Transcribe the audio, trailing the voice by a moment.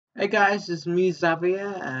Hey guys, it's me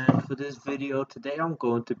Xavier, and for this video today I'm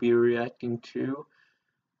going to be reacting to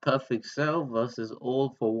Perfect Cell vs. All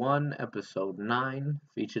for One episode 9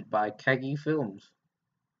 featured by Kaggy Films.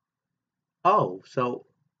 Oh, so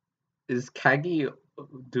is Kaggy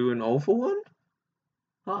doing All for One?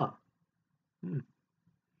 Huh. Hmm.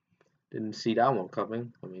 Didn't see that one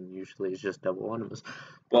coming. I mean, usually it's just DevilArtemis.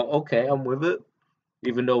 But okay, I'm with it.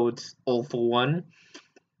 Even though it's All for One.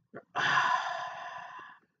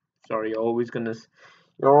 Sorry, you're always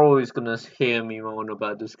gonna hear me moan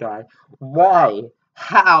about this guy. Why?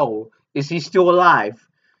 How is he still alive?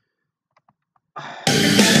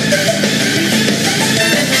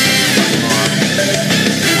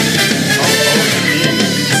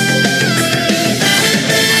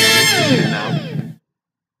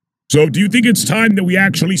 So, do you think it's time that we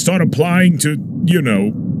actually start applying to,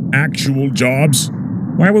 actual jobs?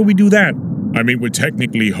 Why would we do that? I mean, we're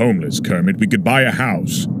technically homeless, Kermit. We could buy a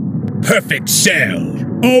house. Perfect Cell!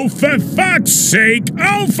 Oh, for fuck's sake!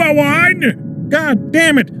 Oh, for one! God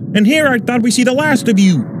damn it! And here I thought we see the last of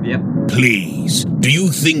you. Yep. Please, do you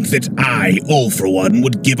think that I, All for One,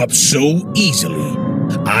 would give up so easily?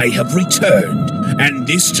 I have returned, and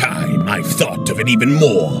this time I've thought of an even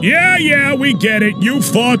more. Yeah, we get it. You've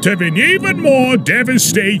thought of an even more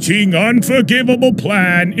devastating, unforgivable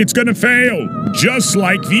plan. It's gonna fail, just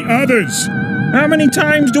like the others. How many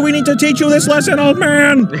times do we need to teach you this lesson, old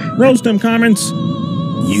man? Roast them comments.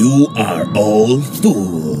 You are all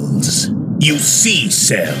fools. You see,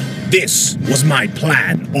 Cell, this was my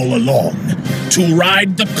plan all along. To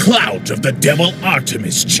ride the clout of the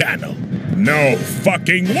DevilArtemis channel. No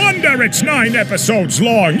fucking wonder it's 9 episodes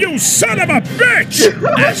long, you son of a bitch!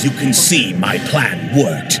 As you can see, my plan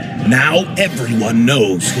worked. Now everyone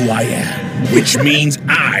knows who I am, which means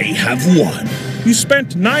I have won. You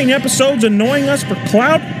spent 9 episodes annoying us for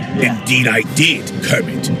clout? Indeed I did,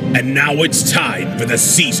 Kermit. And now it's time for the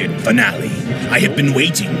season finale. I have been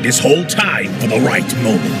waiting this whole time for the right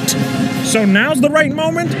moment. So now's the right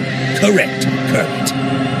moment? Correct, Kermit.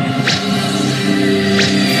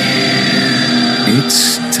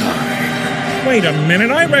 It's time. Wait a minute,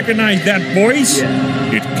 I recognize that voice.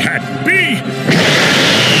 Yeah. It can't be.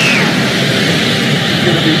 It's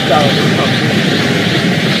gonna be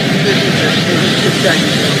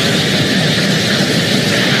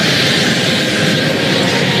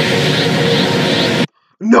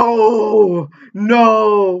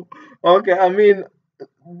No. Okay, I mean,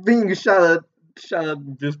 being shut up,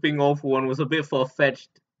 just being All for One was a bit far-fetched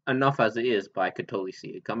enough as it is, but I could totally see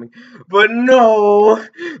it coming. But no. I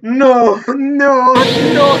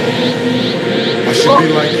should be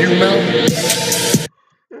like you, Mel.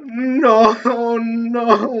 No,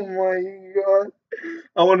 my God.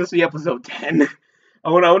 I want to see episode 10. I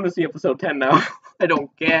want to see episode 10 now. I don't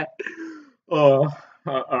care. Oh,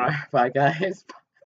 alright, bye guys.